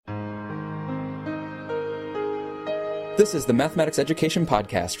This is the Mathematics Education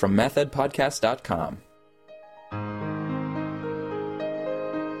Podcast from mathedpodcast.com.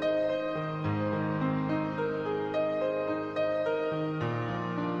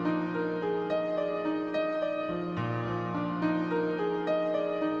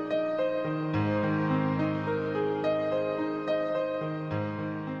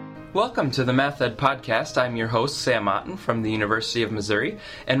 Welcome to the Math Ed Podcast. I'm your host, Sam Otten from the University of Missouri,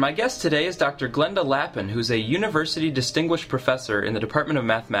 and my guest today is Dr. Glenda Lappin, who's a University Distinguished Professor in the Department of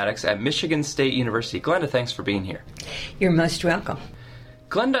Mathematics at Michigan State University. Glenda, thanks for being here. You're most welcome.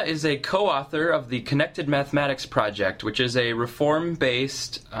 Glenda is a co-author of the Connected Mathematics Project, which is a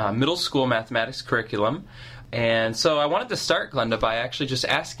reform-based middle school mathematics curriculum. And so I wanted to start, Glenda, by actually just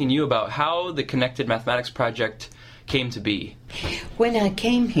asking you about how the Connected Mathematics Project came to be. When I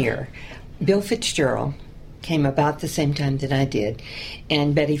came here, Bill Fitzgerald came about the same time that I did,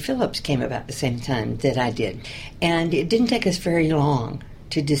 and Betty Phillips came about the same time that I did. And it didn't take us very long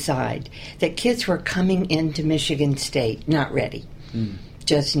to decide that kids were coming into Michigan State not ready,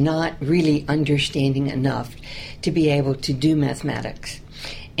 just not really understanding enough to be able to do mathematics.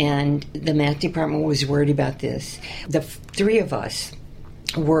 And the math department was worried about this. The three of us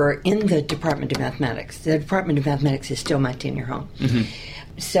were in the Department of Mathematics. The Department of Mathematics is still my tenure home.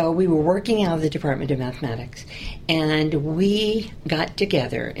 So we were working out of the Department of Mathematics, and we got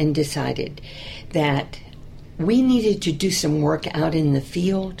together and decided that we needed to do some work out in the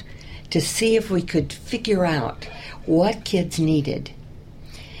field to see if we could figure out what kids needed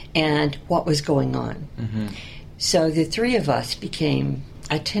and what was going on. So the three of us became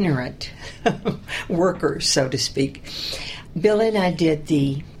itinerant workers, so to speak. Bill and I did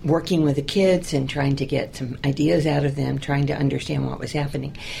the working with the kids and trying to get some ideas out of them, trying to understand what was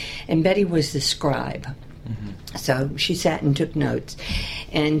happening. And Betty was the scribe. So she sat and took notes.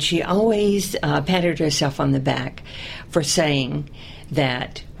 And she always patted herself on the back for saying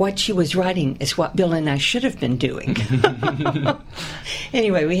that what she was writing is what Bill and I should have been doing.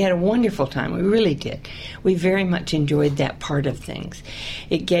 Anyway, we had a wonderful time. We really did. We very much enjoyed that part of things.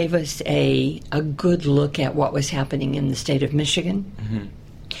 It gave us a good look at what was happening in the state of Michigan.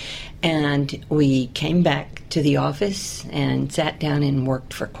 And we came back to the office and sat down and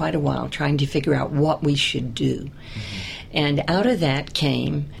worked for quite a while trying to figure out what we should do. And out of that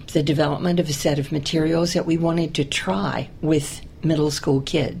came the development of a set of materials that we wanted to try with middle school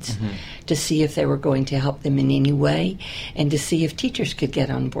kids to see if they were going to help them in any way and to see if teachers could get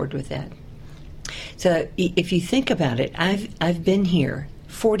on board with that. So if you think about it, I've been here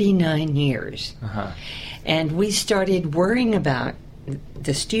 49 years. And we started worrying about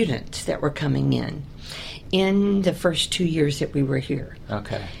the students that were coming in the first 2 years that we were here.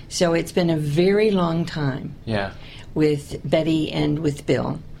 Okay. So it's been a very long time with Betty and with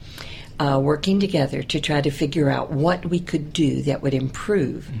Bill working together to try to figure out what we could do that would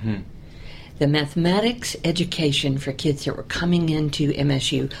improve the mathematics education for kids that were coming into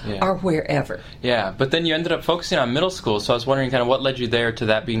MSU or wherever. Yeah, but then you ended up focusing on middle school, so I was wondering kind of what led you there to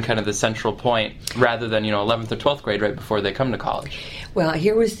that being kind of the central point rather than, 11th or 12th grade right before they come to college. Well,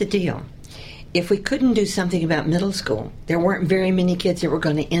 here was the deal. If we couldn't do something about middle school, there weren't very many kids that were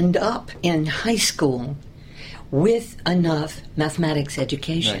going to end up in high school with enough mathematics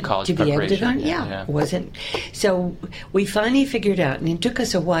education to be able to learn. It wasn't. So we finally figured out, and it took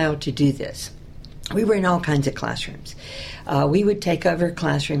us a while to do this. We were in all kinds of classrooms. We would take over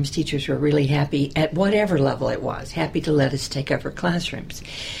classrooms. Teachers were really happy at whatever level it was, happy to let us take over classrooms.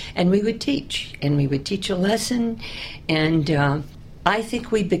 And we would teach, and we would teach a lesson, and I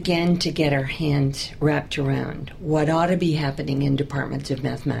think we began to get our hands wrapped around what ought to be happening in departments of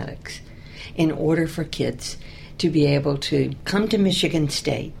mathematics in order for kids to be able to come to Michigan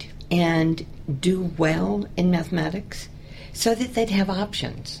State and do well in mathematics so that they'd have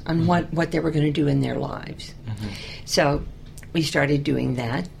options on what they were going to do in their lives. So we started doing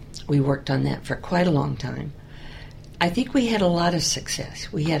that. We worked on that for quite a long time. I think we had a lot of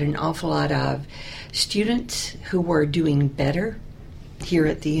success. We had an awful lot of students who were doing better here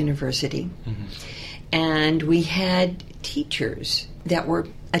at the university. And we had teachers that were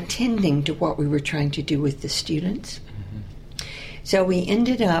attending to what we were trying to do with the students. So we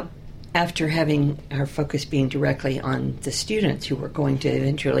ended up, after having our focus being directly on the students who were going to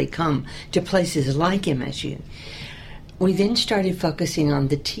eventually come to places like MSU, we then started focusing on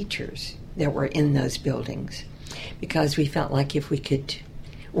the teachers that were in those buildings, because we felt like if we could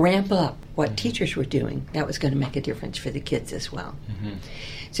ramp up what teachers were doing, that was going to make a difference for the kids as well.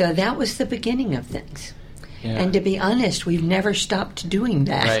 So that was the beginning of things. Yeah. And to be honest, we've never stopped doing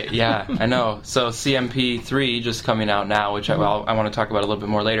that. Right, yeah, I know. So CMP3 just coming out now, which I want to talk about a little bit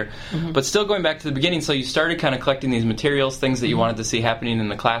more later. But still going back to the beginning, so you started kind of collecting these materials, things that you wanted to see happening in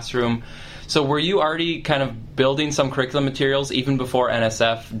the classroom. So were you already kind of building some curriculum materials even before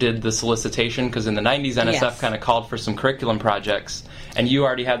NSF did the solicitation? Because in the 90s, NSF kind of called for some curriculum projects, and you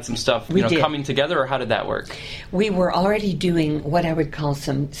already had some stuff coming together, or how did that work? We were already doing what I would call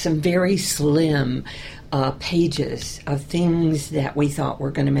some very slim pages of things that we thought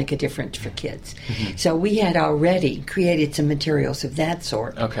were going to make a difference for kids. So we had already created some materials of that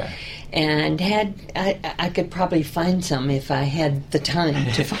sort. Okay. And I could probably find some if I had the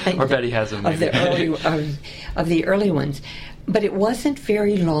time to find or Betty has them. of the early ones. But it wasn't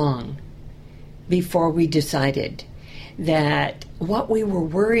very long before we decided that what we were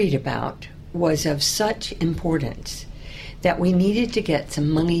worried about was of such importance that we needed to get some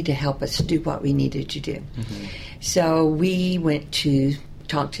money to help us do what we needed to do. So we went to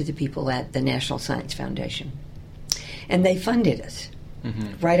talk to the people at the National Science Foundation. And they funded us.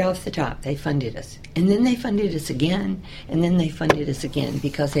 Right off the top, they funded us. And then they funded us again, and then they funded us again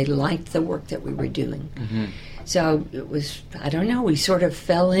because they liked the work that we were doing. So it was, I don't know, we sort of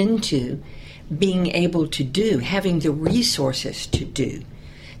fell into being able to do, having the resources to do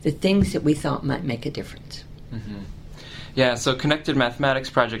the things that we thought might make a difference. Yeah, so Connected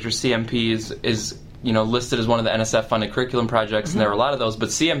Mathematics Project, or CMP, is listed as one of the NSF-funded curriculum projects, and there are a lot of those. But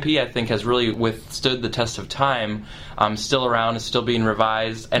CMP, I think, has really withstood the test of time. Still around, is still being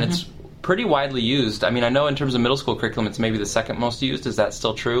revised, and it's pretty widely used. I mean, I know in terms of middle school curriculum, it's maybe the second most used. Is that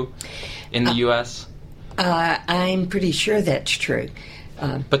still true in the U.S.? I'm pretty sure that's true.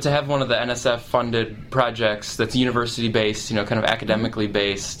 But to have one of the NSF-funded projects that's university-based, kind of academically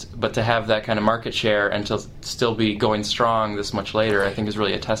based, but to have that kind of market share and to still be going strong this much later, I think is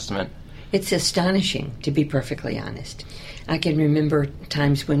really a testament. It's astonishing, to be perfectly honest. I can remember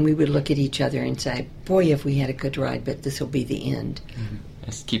times when we would look at each other and say, boy, if we had a good ride, but this will be the end.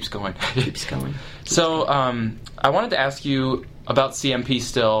 It keeps going. Keeps going. So I wanted to ask you about CMP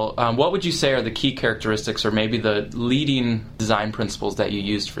still. What would you say are the key characteristics or maybe the leading design principles that you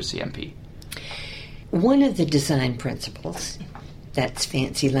used for CMP? One of the design principles, that's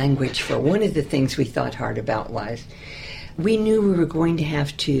fancy language for one of the things we thought hard about, was we knew we were going to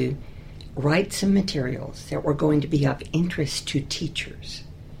have to write some materials that were going to be of interest to teachers.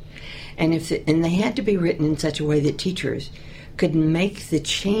 And they had to be written in such a way that teachers could make the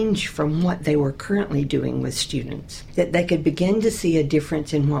change from what they were currently doing with students, that they could begin to see a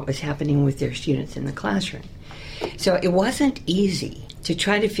difference in what was happening with their students in the classroom. So it wasn't easy to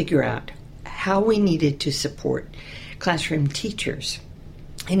try to figure out how we needed to support classroom teachers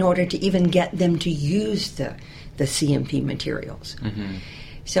in order to even get them to use the CMP materials.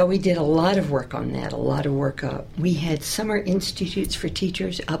 So we did a lot of work on that, a lot of work up. We had summer institutes for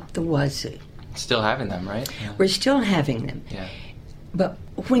teachers up the wazoo. Still having them, right? Yeah. We're still having them. Yeah. But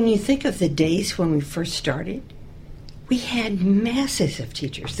when you think of the days when we first started, we had masses of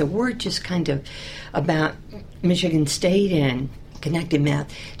teachers. The word just kind of about Michigan State and Connected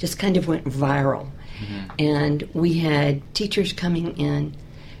Math just kind of went viral. And we had teachers coming in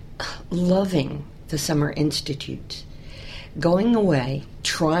loving the summer institutes, going away,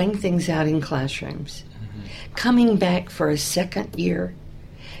 trying things out in classrooms, coming back for a second year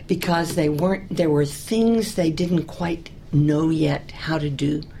because there were things they didn't quite know yet how to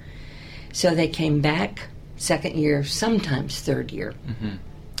do. So they came back second year, sometimes third year,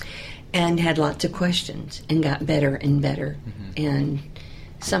 and had lots of questions and got better and better. And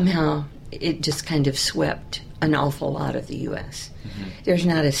somehow it just kind of swept an awful lot of the U.S. There's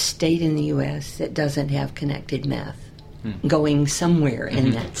not a state in the U.S. that doesn't have Connected Math going somewhere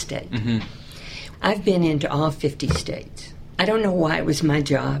in that state. I've been into all 50 states. I don't know why it was my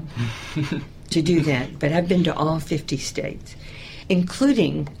job to do that, but I've been to all 50 states,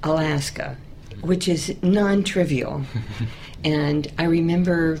 including Alaska, which is non-trivial. And I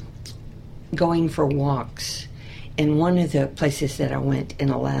remember going for walks in one of the places that I went in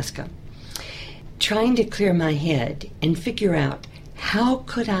Alaska, trying to clear my head and figure out how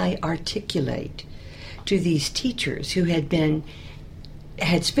could I articulate to these teachers who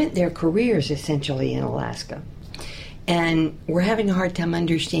had spent their careers essentially in Alaska and were having a hard time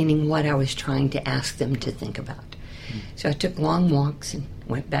understanding what I was trying to ask them to think about. So I took long walks and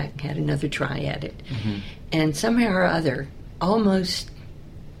went back and had another try at it. And somehow or other, almost,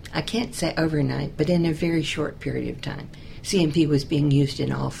 I can't say overnight, but in a very short period of time, CMP was being used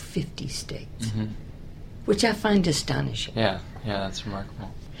in all 50 states, which I find astonishing. Yeah, that's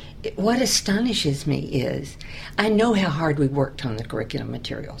remarkable. What astonishes me is I know how hard we worked on the curriculum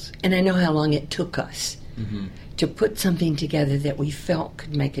materials, and I know how long it took us to put something together that we felt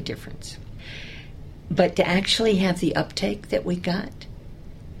could make a difference. But to actually have the uptake that we got,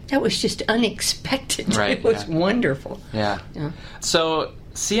 that was just unexpected. Right, it was wonderful. Yeah. So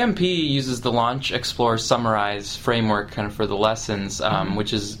CMP uses the Launch, Explore, Summarize framework kind of for the lessons,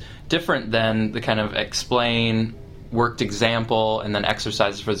 which is different than the kind of explain, worked example, and then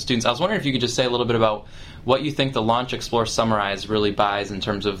exercises for the students. I was wondering if you could just say a little bit about what you think the Launch, Explore, Summarize really buys in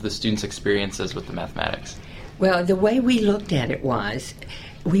terms of the students' experiences with the mathematics. Well, the way we looked at it was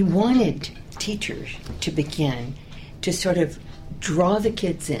we wanted teachers to begin to sort of draw the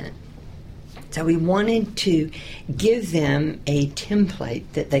kids in. So we wanted to give them a template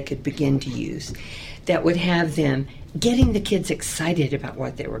that they could begin to use that would have them getting the kids excited about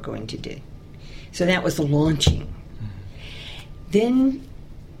what they were going to do. So that was launching. Then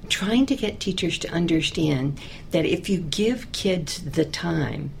trying to get teachers to understand that if you give kids the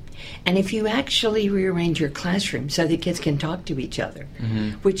time, and if you actually rearrange your classroom so the kids can talk to each other,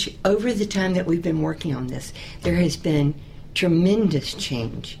 which over the time that we've been working on this, there has been tremendous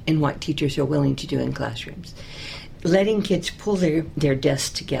change in what teachers are willing to do in classrooms. Letting kids pull their desks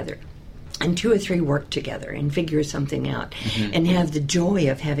together and 2 or 3 work together and figure something out and have the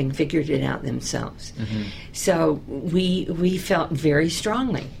joy of having figured it out themselves. So we felt very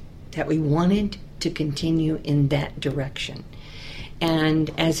strongly that we wanted to continue in that direction.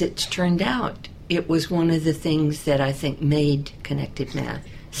 And as it's turned out, it was one of the things that I think made Connected Math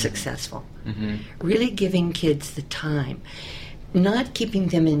successful. Really giving kids the time, not keeping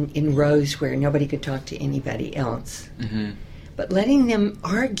them in rows where nobody could talk to anybody else, but letting them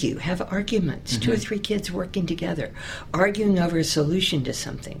argue, have arguments, 2 or 3 kids working together, arguing over a solution to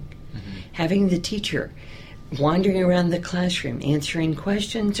something, having the teacher wandering around the classroom, answering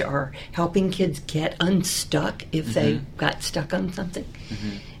questions or helping kids get unstuck if they got stuck on something.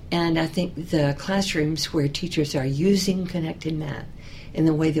 And I think the classrooms where teachers are using Connected Math in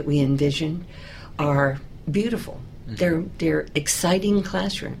the way that we envision are beautiful. They're exciting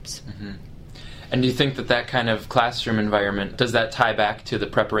classrooms. And do you think that kind of classroom environment, does that tie back to the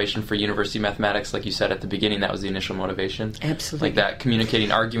preparation for university mathematics? Like you said at the beginning, that was the initial motivation? Absolutely. Like that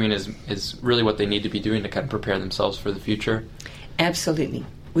communicating, arguing is really what they need to be doing to kind of prepare themselves for the future? Absolutely.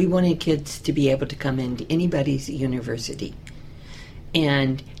 We wanted kids to be able to come into anybody's university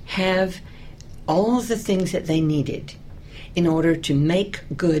and have all of the things that they needed in order to make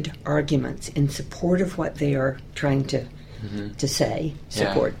good arguments in support of what they are trying to say,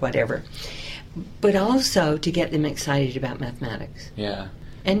 support whatever. But also to get them excited about mathematics. Yeah.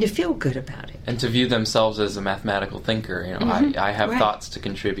 And to feel good about it. And to view themselves as a mathematical thinker. You know, I have thoughts to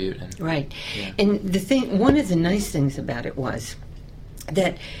contribute. And, right. Yeah. And one of the nice things about it was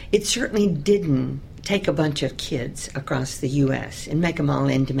that it certainly didn't take a bunch of kids across the U.S. and make them all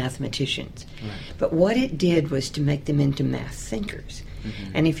into mathematicians. Right. But what it did was to make them into math thinkers.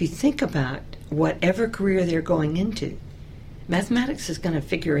 And if you think about whatever career they're going into, mathematics is going to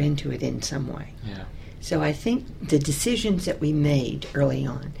figure into it in some way. Yeah. So I think the decisions that we made early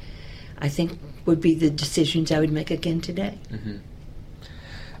on, I think would be the decisions I would make again today.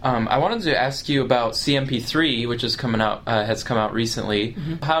 I wanted to ask you about CMP3, which is has come out recently.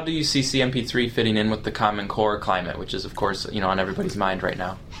 How do you see CMP3 fitting in with the Common Core climate, which is, of course, on everybody's mind right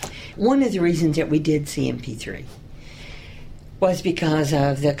now? One of the reasons that we did CMP3 was because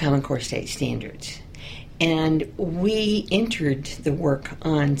of the Common Core state standards. And we entered the work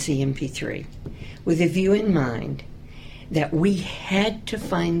on CMP3 with a view in mind that we had to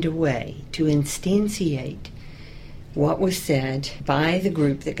find a way to instantiate what was said by the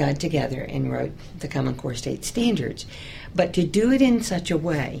group that got together and wrote the Common Core State Standards, but to do it in such a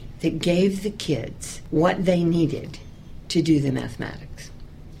way that gave the kids what they needed to do the mathematics.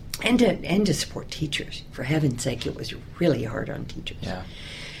 And to support teachers. For heaven's sake, it was really hard on teachers. Yeah.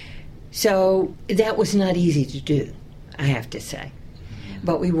 So that was not easy to do, I have to say.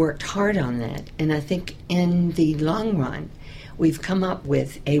 But we worked hard on that, and I think in the long run, we've come up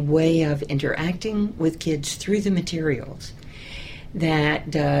with a way of interacting with kids through the materials that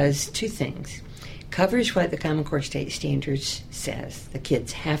does 2 things. Covers what the Common Core State Standards says the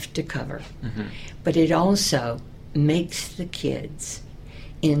kids have to cover, but it also makes the kids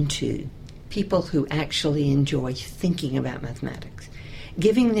into people who actually enjoy thinking about mathematics.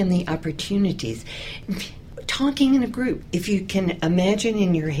 Giving them the opportunities, talking in a group. If you can imagine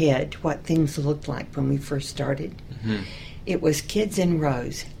in your head what things looked like when we first started, it was kids in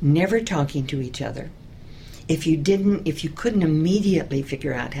rows, never talking to each other. If you couldn't immediately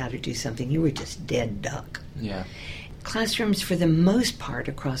figure out how to do something, you were just dead duck. Yeah. Classrooms, for the most part,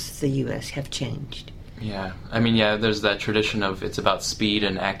 across the U.S. have changed. Yeah. I mean, yeah, there's that tradition of it's about speed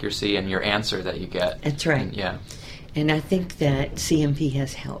and accuracy and your answer that you get. That's right. And, yeah. And I think that CMP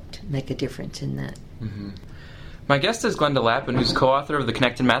has helped make a difference in that. Mm-hmm. My guest is Glenda Lappin, who's co-author of the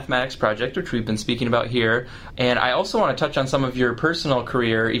Connected Mathematics Project, which we've been speaking about here. And I also want to touch on some of your personal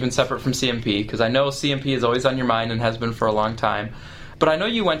career, even separate from CMP, because I know CMP is always on your mind and has been for a long time. But I know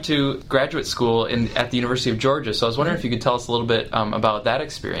you went to graduate school at the University of Georgia, so I was wondering if you could tell us a little bit about that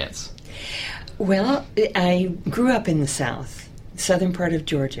experience. Well, I grew up in the southern part of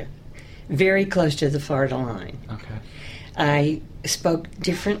Georgia, very close to the Florida line. Okay. I spoke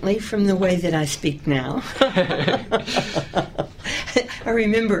differently from the way that I speak now. I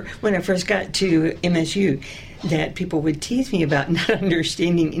remember when I first got to MSU that people would tease me about not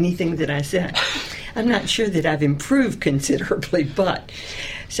understanding anything that I said. I'm not sure that I've improved considerably, but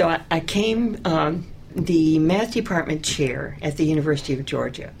so I came, the math department chair at the University of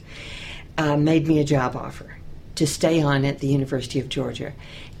Georgia made me a job offer to stay on at the University of Georgia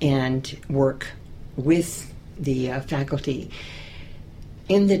and work with the faculty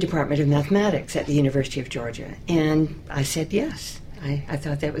in the Department of Mathematics at the University of Georgia. And I said yes. I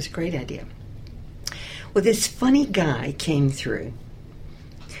thought that was a great idea. Well, this funny guy came through,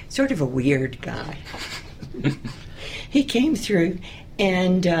 sort of a weird guy. He came through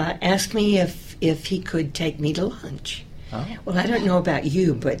and asked me if he could take me to lunch. Oh. Well, I don't know about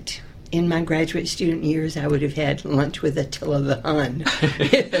you, but in my graduate student years, I would have had lunch with Attila the Hun,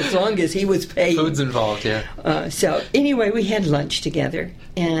 as long as he was paid. Food's involved, yeah. So anyway, we had lunch together,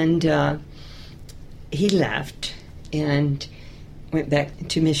 and he left and went back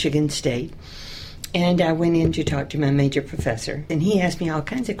to Michigan State. And I went in to talk to my major professor, and he asked me all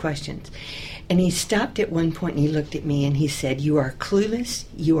kinds of questions. And he stopped at one point, and he looked at me, and he said, "You are clueless.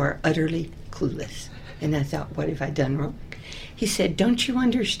 You are utterly clueless." And I thought, what have I done wrong? He said, "Don't you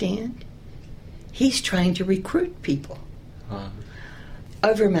understand? He's trying to recruit people."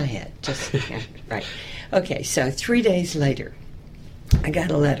 Over my head. Just, yeah, right. Okay, so 3 days later, I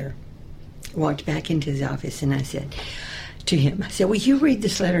got a letter. Walked back into his office, and I said to him, "Will you read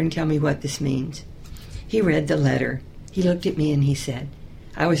this letter and tell me what this means?" He read the letter. He looked at me, and he said,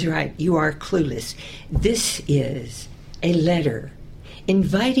 "I was right. You are clueless. This is a letter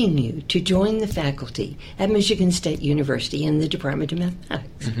inviting you to join the faculty at Michigan State University in the Department of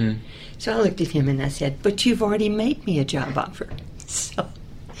Mathematics." Mm-hmm. So I looked at him and I said, "But you've already made me a job offer." So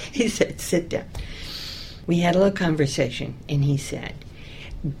he said, "Sit down." We had a little conversation, and he said,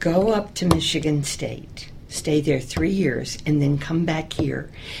 "Go up to Michigan State, stay there 3 years, and then come back here,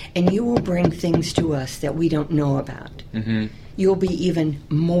 and you will bring things to us that we don't know about. Mm-hmm. You'll be even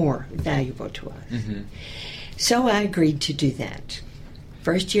more valuable to us." Mm-hmm. So I agreed to do that.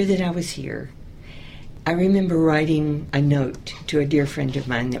 First year that I was here, I remember writing a note to a dear friend of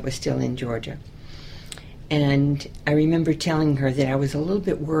mine that was still in Georgia. And I remember telling her that I was a little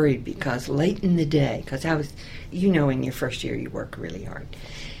bit worried because late in the day, because I was, in your first year you work really hard.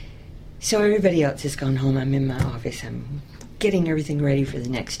 So everybody else has gone home. I'm in my office. I'm getting everything ready for the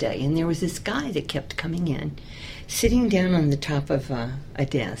next day. And there was this guy that kept coming in, sitting down on the top of a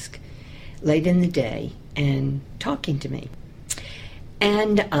desk late in the day and talking to me.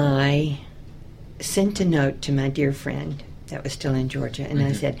 And I sent a note to my dear friend that was still in Georgia, and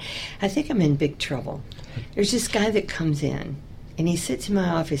I said, "I think I'm in big trouble. There's this guy that comes in, and he sits in my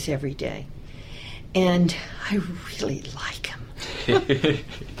office every day, and I really like him."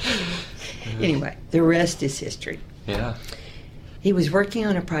 Anyway, the rest is history. Yeah. He was working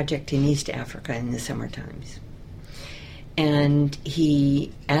on a project in East Africa in the summer times, and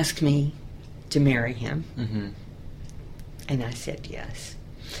he asked me to marry him. Mm-hmm. And I said yes.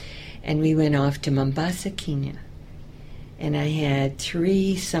 And we went off to Mombasa, Kenya. And I had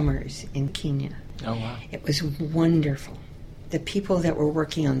 3 summers in Kenya. Oh, wow. It was wonderful. The people that were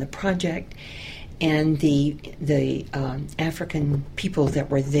working on the project and the African people that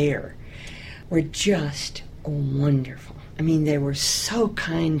were there were just wonderful. I mean, they were so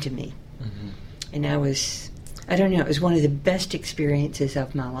kind to me. Mm-hmm. And it was one of the best experiences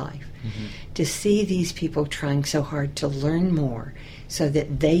of my life. Mm-hmm. To see these people trying so hard to learn more so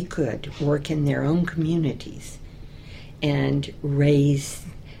that they could work in their own communities and raise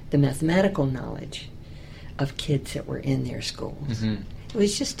the mathematical knowledge of kids that were in their schools. Mm-hmm. It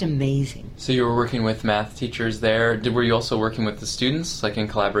was just amazing. So you were working with math teachers there. Were you also working with the students, like in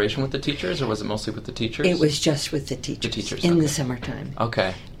collaboration with the teachers, or was it mostly with the teachers? It was just with the teachers. The teachers, in okay. the summertime.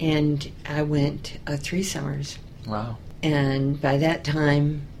 Okay. And I went 3 summers. Wow. And by that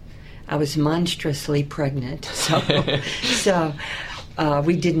time, I was monstrously pregnant. So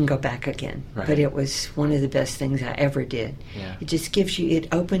we didn't go back again. Right. But it was one of the best things I ever did. Yeah. It just it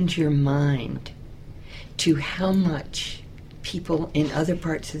opens your mind to how much people in other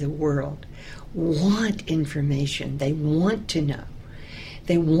parts of the world want information. They want to know.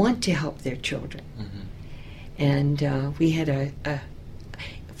 They want to help their children. And we had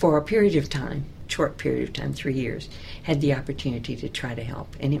for a period of time, short period of time, 3 years, had the opportunity to try to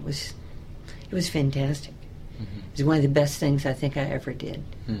help, and it was fantastic. It was one of the best things I think I ever did.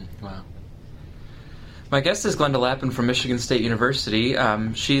 Wow. My guest is Glenda Lappin from Michigan State University.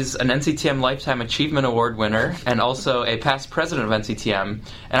 She's an NCTM Lifetime Achievement Award winner and also a past president of NCTM.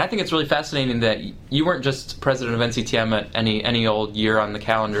 And I think it's really fascinating that you weren't just president of NCTM at any old year on the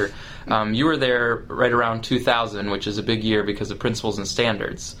calendar. You were there right around 2000, which is a big year because of Principles and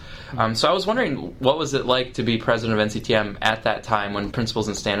Standards. So I was wondering, what was it like to be president of NCTM at that time when Principles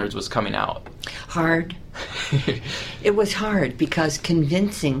and Standards was coming out? Hard. It was hard because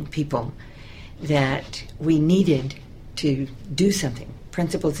convincing people that we needed to do something.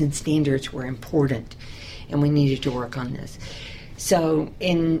 Principles and standards were important, and we needed to work on this. So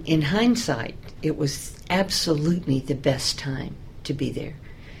in hindsight, it was absolutely the best time to be there.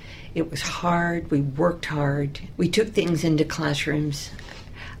 It was hard. We worked hard. We took things into classrooms.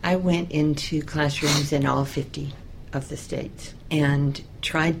 I went into classrooms in all 50 of the states and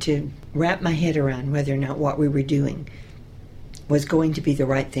tried to wrap my head around whether or not what we were doing was going to be the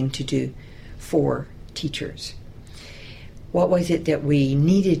right thing to do for teachers. What was it that we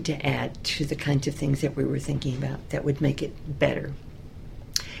needed to add to the kinds of things that we were thinking about that would make it better?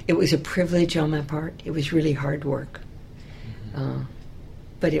 It was a privilege on my part. It was really hard work.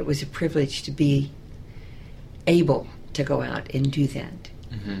 But it was a privilege to be able to go out and do that.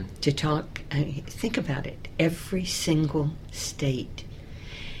 To talk, think about it, every single state.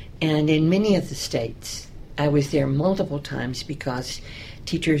 And in many of the states, I was there multiple times because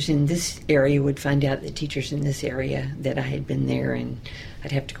teachers in this area would find out that teachers in this area that I had been there, and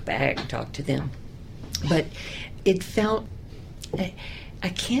I'd have to go back and talk to them. But it felt, I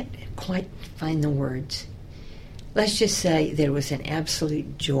can't quite find the words. Let's just say that it was an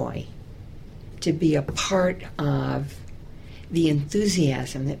absolute joy to be a part of the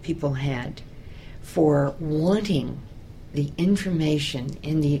enthusiasm that people had for wanting the information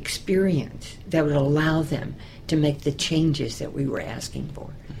and the experience that would allow them to make the changes that we were asking for.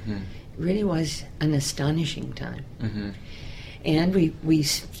 It really was an astonishing time. And we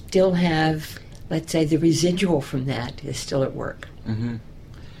still have, let's say, the residual from that is still at work. And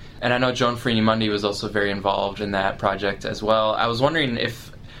I know Joan Freeney-Mundy was also very involved in that project as well. I was wondering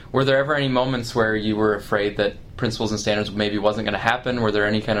were there ever any moments where you were afraid that Principles and Standards maybe wasn't going to happen? Were there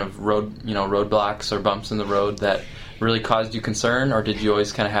any kind of roadblocks or bumps in the road that really caused you concern, or did you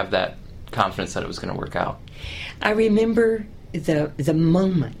always kind of have that confidence that it was going to work out? I remember the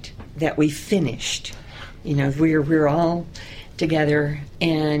moment that we finished. We're all together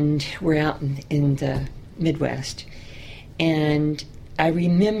and we're out in the Midwest, and I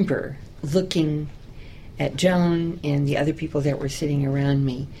remember looking at Joan and the other people that were sitting around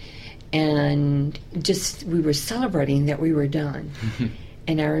me, and just we were celebrating that we were done.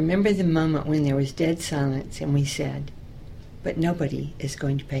 And I remember the moment when there was dead silence and we said, but nobody is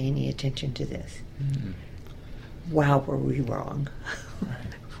going to pay any attention to this. Wow, were we wrong.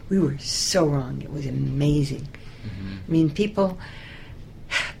 We were so wrong. It was amazing. I mean, people,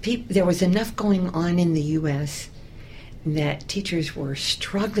 there was enough going on in the U.S. that teachers were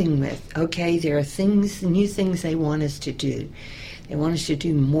struggling with. Okay, there are new things they want us to do. They want us to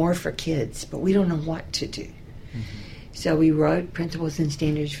do more for kids, but we don't know what to do. So we wrote Principles and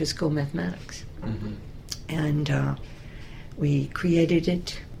Standards for School Mathematics. And we created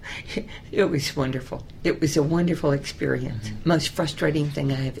it. It was wonderful. It was a wonderful experience. Most frustrating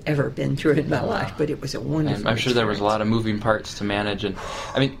thing I have ever been through in my life, but it was a wonderful I'm sure there was a lot of moving parts to manage. And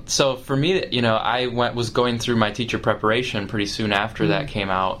I mean, so for me, I was going through my teacher preparation pretty soon after that came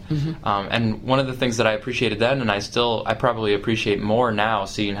out. And one of the things that I appreciated then, and I probably appreciate more now,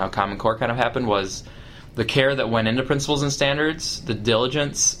 seeing how Common Core kind of happened, was the care that went into Principles and Standards, the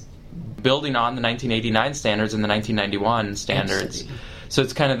diligence, building on the 1989 standards and the 1991 standards. Absolutely. So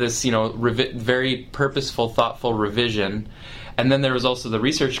it's kind of this, very purposeful, thoughtful revision. And then there was also the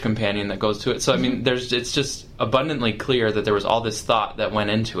research companion that goes to it. So, I mean, it's just abundantly clear that there was all this thought that went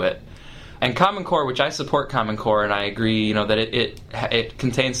into it. And Common Core, which I support Common Core, and I agree, that it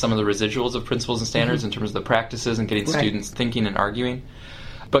contains some of the residuals of Principles and Standards in terms of the practices and getting students thinking and arguing.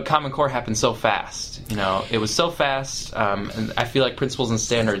 But Common Core happened so fast. It was so fast, and I feel like Principles and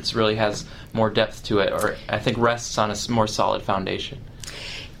Standards really has more depth to it, or I think rests on a more solid foundation.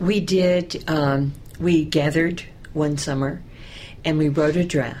 We did, we gathered one summer, and we wrote a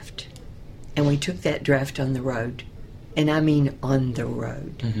draft, and we took that draft on the road And I mean on the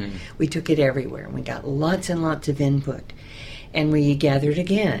road. Mm-hmm. We took it everywhere. We got lots and lots of input. And we gathered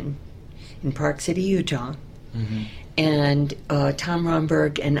again in Park City, Utah. Mm-hmm. And Tom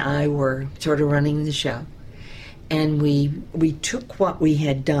Romberg and I were sort of running the show. And we took what we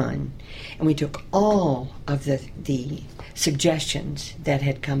had done, and we took all of the suggestions that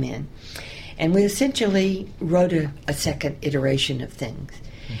had come in, and we essentially wrote a second iteration of things.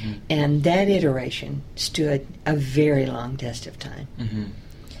 Mm-hmm. And that iteration stood a very long test of time. Mm-hmm.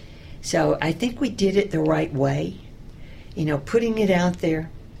 So I think we did it the right way, putting it out there,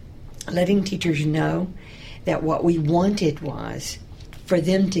 letting teachers know that what we wanted was for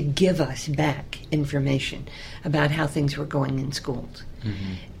them to give us back information about how things were going in schools.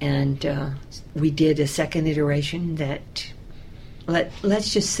 Mm-hmm. And we did a second iteration that,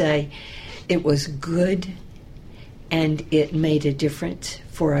 let's just say, it was good and it made a difference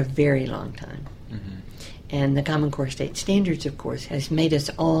for a very long time. Mm-hmm. And the Common Core State Standards, of course, has made us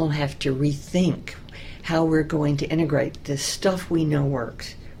all have to rethink how we're going to integrate the stuff we know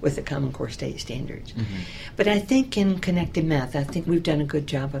works with the Common Core State Standards. Mm-hmm. But I think in Connected Math, I think we've done a good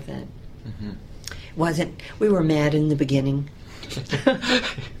job of that. Mm-hmm. We were mad in the beginning.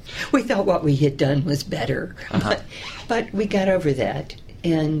 We thought what we had done was better. Uh-huh. But we got over that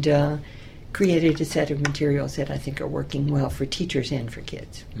and created a set of materials that I think are working well for teachers and for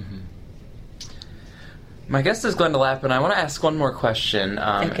kids. Mm-hmm. My guest is Glenda Lappin. I want to ask one more question,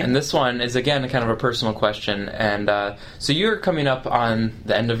 Okay. and this one is again kind of a personal question. And so you're coming up on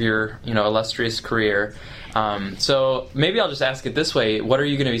the end of your illustrious career. So maybe I'll just ask it this way: what are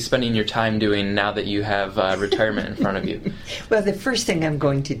you going to be spending your time doing now that you have retirement in front of you? Well, the first thing I'm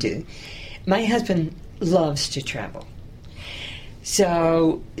going to do, my husband loves to travel.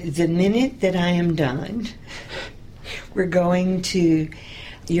 So the minute that I am done, we're going to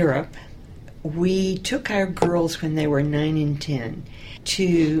Europe. We took our girls when they were 9 and 10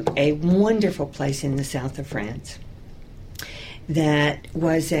 to a wonderful place in the south of France that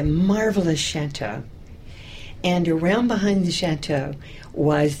was a marvelous chateau. And around behind the chateau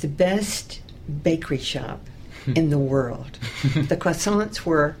was the best bakery shop in the world. The croissants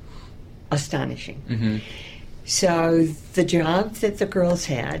were astonishing. Mm-hmm. So the job that the girls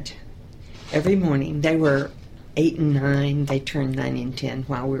had every morning, they were 8 and 9, they turned 9 and 10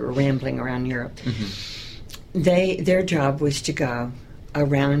 while we were rambling around Europe. Mm-hmm. Their job was to go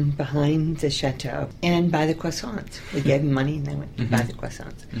around behind the chateau and buy the croissants. We gave them money and they went to buy the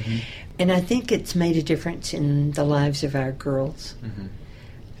croissants. Mm-hmm. And I think it's made a difference in the lives of our girls. Mm-hmm.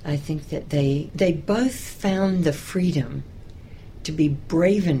 I think that they both found the freedom to be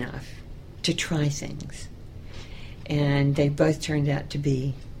brave enough to try things. And they both turned out to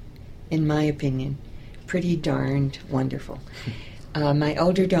be, in my opinion, pretty darned wonderful. My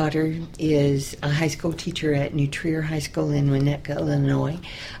older daughter is a high school teacher at New Trier High School in Winnetka, Illinois.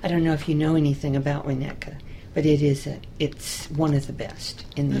 I don't know if you know anything about Winnetka, but it's one of the best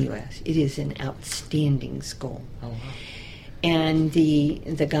in the U.S. It is an outstanding school. Oh, wow. And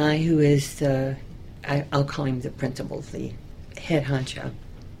the guy who is I'll call him the principal, the head honcho,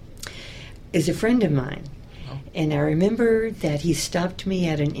 is a friend of mine. And I remember that he stopped me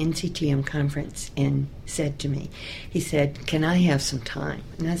at an NCTM conference and said to me, he said, "Can I have some time?"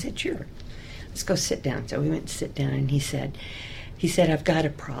 And I said, "Sure. Let's go sit down." So we went to sit down, and he said, "I've got a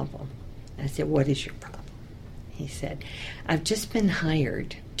problem." And I said, "What is your problem?" He said, "I've just been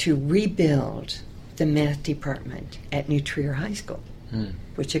hired to rebuild the math department at New Trier High School,"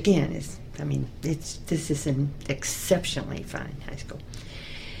 which again this is an exceptionally fine high school.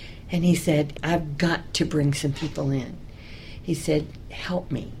 And he said, "I've got to bring some people in." He said,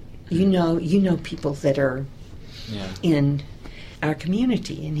 "Help me. You know people that are in our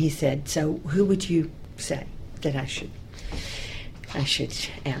community." And he said, "So who would you say that I should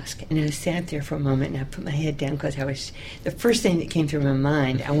ask?" And I sat there for a moment and I put my head down because the first thing that came through my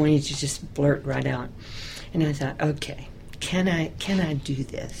mind, I wanted to just blurt right out. And I thought, okay, can I do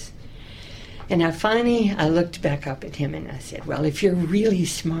this? And I looked back up at him and I said, "Well, if you're really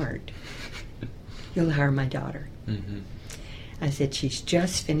smart, you'll hire my daughter." Mm-hmm. I said, "She's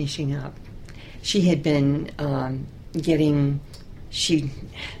just finishing up. She had been she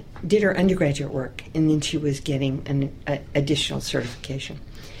did her undergraduate work, and then she was getting an additional certification."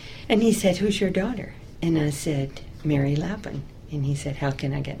 And he said, "Who's your daughter?" And I said, "Mary Lappin." And he said, "How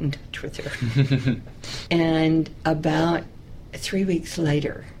can I get in touch with her?" And about 3 weeks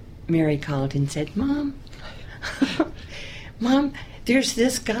later, Mary called and said, "Mom, there's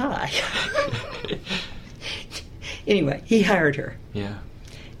this guy." Anyway, he hired her. Yeah.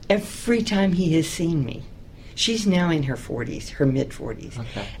 Every time he has seen me, she's now in her 40s, her mid-40s.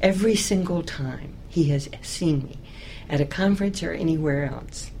 Okay. Every single time he has seen me at a conference or anywhere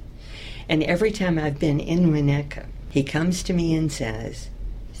else. And every time I've been in Winnetka, he comes to me and says,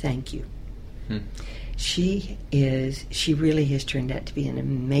 "Thank you." She really has turned out to be an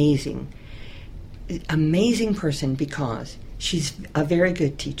amazing person, because she's a very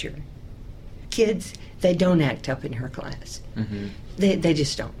good teacher. Kids, they don't act up in her class. They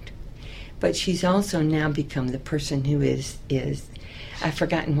just don't. But she's also now become the person who is I've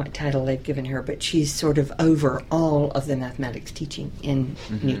forgotten what title they've given her, but she's sort of over all of the mathematics teaching in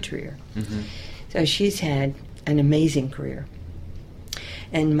New Trier. So she's had an amazing career.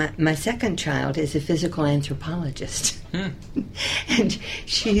 And my second child is a physical anthropologist. And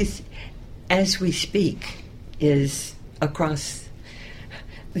she's, as we speak, is across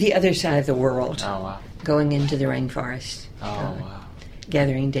the other side of the world, going into the rainforest,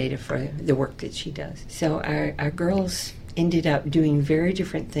 gathering data for the work that she does. So our girls ended up doing very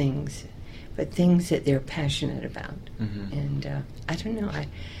different things, but things that they're passionate about. And I don't know,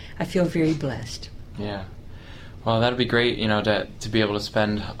 I feel very blessed. Yeah. Well, that'd be great, to be able to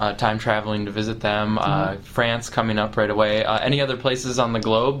spend time traveling to visit them. France coming up right away. Any other places on the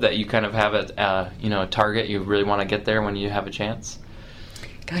globe that you kind of have a target you really want to get there when you have a chance?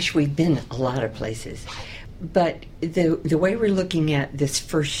 Gosh, we've been a lot of places. But the way we're looking at this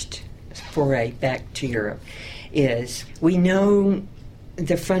first foray back to Europe is we know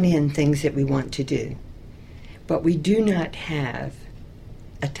the front-end things that we want to do, but we do not have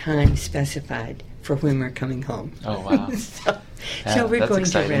a time specified for when we're coming home. Oh, wow. so we're going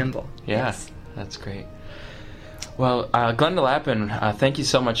exciting. To ramble. Yeah, yes. That's great. Well, Glenda Lappin, thank you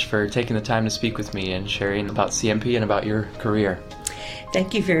so much for taking the time to speak with me and sharing about CMP and about your career.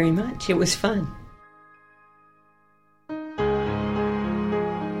 Thank you very much. It was fun.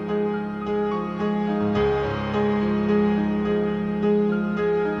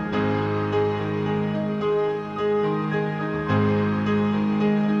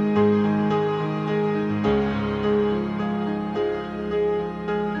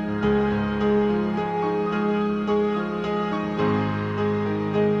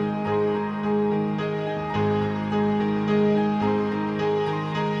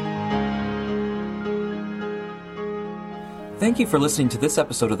 Thank you for listening to this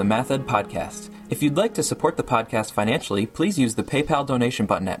episode of the Math Ed Podcast. If you'd like to support the podcast financially, please use the PayPal donation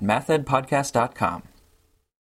button at mathedpodcast.com.